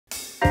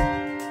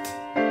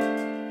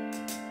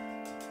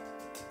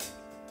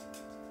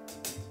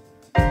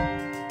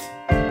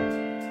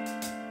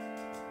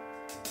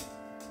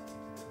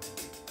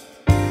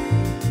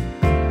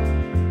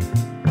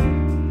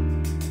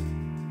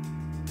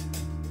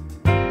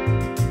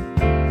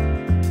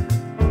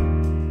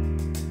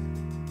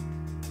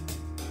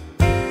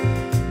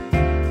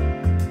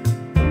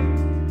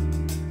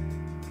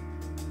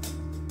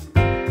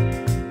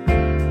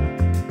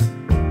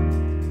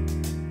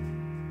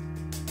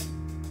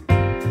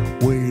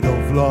weight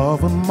of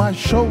love on my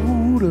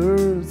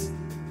shoulders.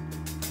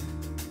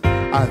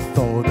 I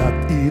thought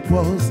that it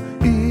was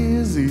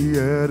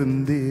easier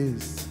than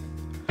this.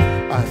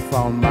 I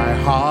found my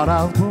heart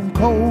out grown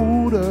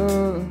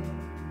colder,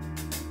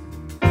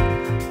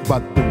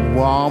 but the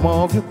warmth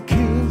of your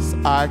kiss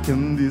I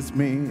can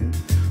dismiss.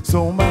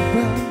 So my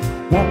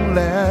breath won't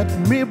let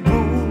me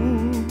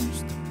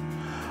bruise.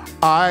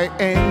 I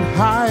ain't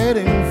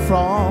hiding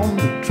from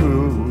the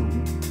truth.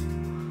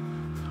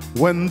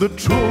 When the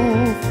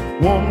truth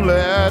won't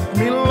let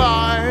me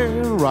lie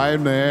right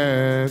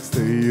next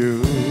to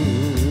you.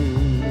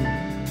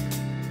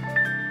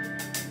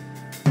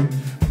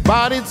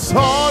 But it's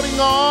holding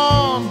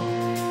on,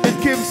 it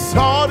keeps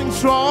holding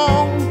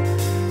strong.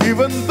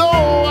 Even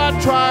though I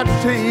try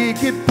to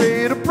take it,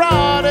 pay the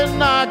price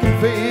and I can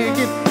fake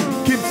it.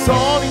 Keeps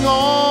holding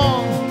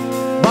on,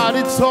 but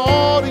it's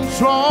holding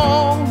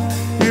strong.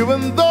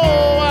 Even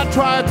though I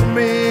try to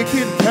make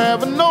it,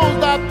 heaven knows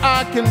that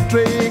I can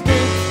take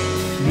it.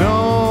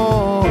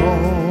 No,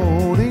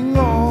 holding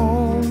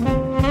on,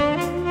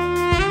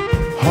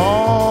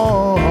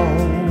 holding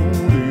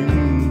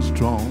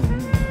strong,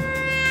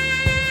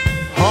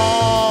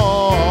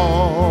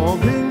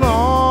 holding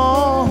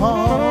on,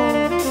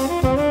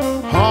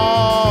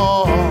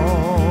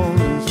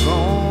 holding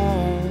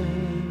strong.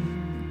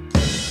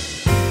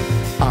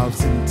 I've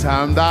seen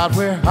times that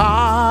were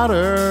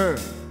harder.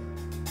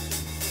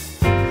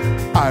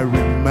 I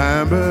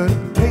remember the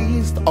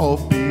taste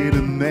of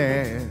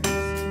bitterness.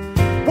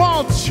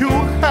 Won't you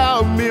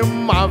help me,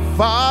 my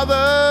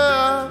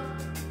Father?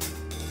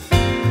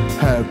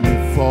 Help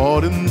me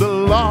fall in the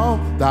love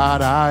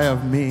that I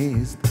have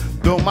missed.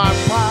 Though my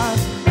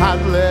past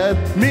has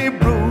left me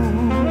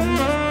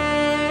bruised,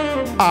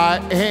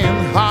 I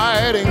ain't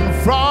hiding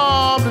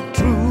from the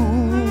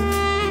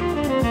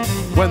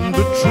truth. When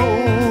the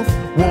truth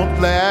won't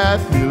let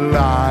me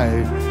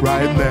lie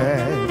right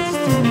next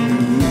to you.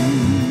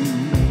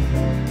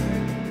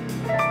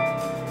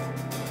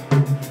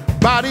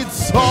 But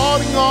it's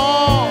holding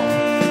on,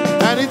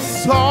 and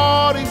it's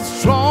holding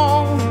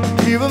strong.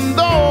 Even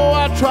though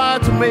I try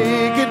to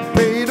make it,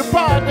 pay the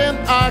price and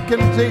I can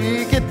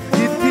take it.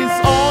 It is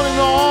holding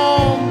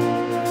on,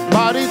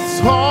 but it's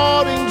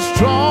holding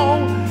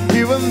strong.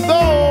 Even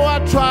though I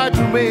try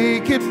to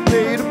make it,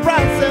 pay the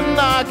price and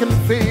I can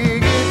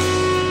fake it.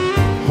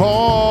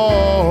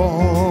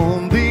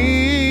 Holding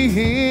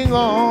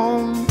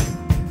on,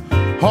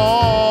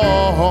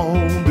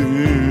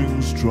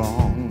 holding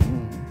strong.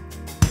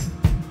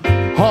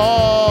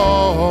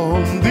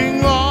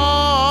 Holding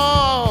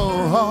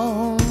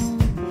on,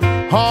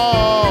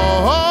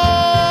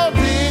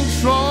 holding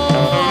strong.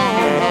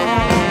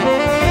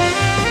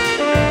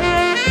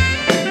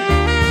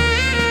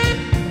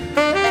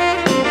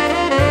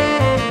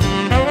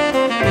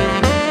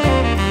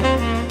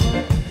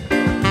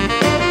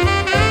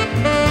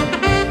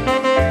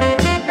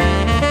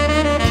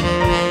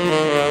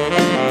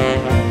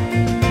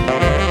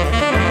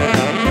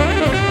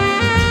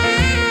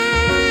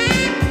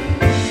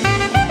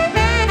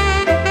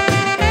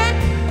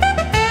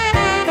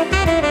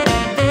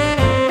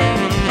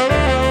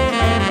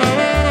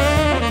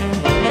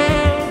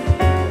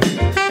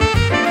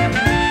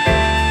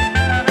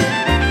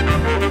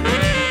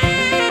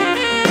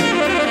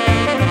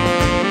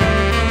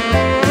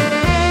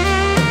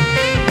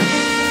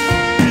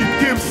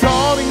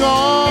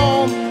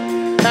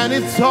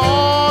 It's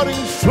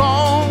holding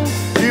strong.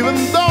 Even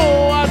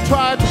though I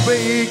try to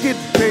break it,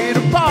 pay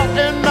the part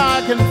and I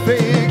can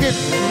fake it.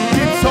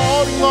 It's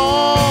holding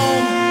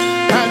on,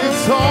 and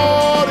it's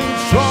holding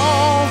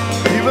strong.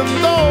 Even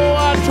though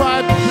I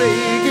try to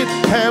break it,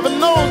 heaven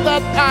knows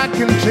that I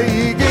can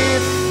take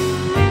it.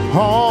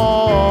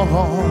 Holding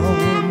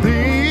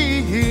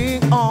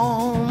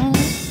on,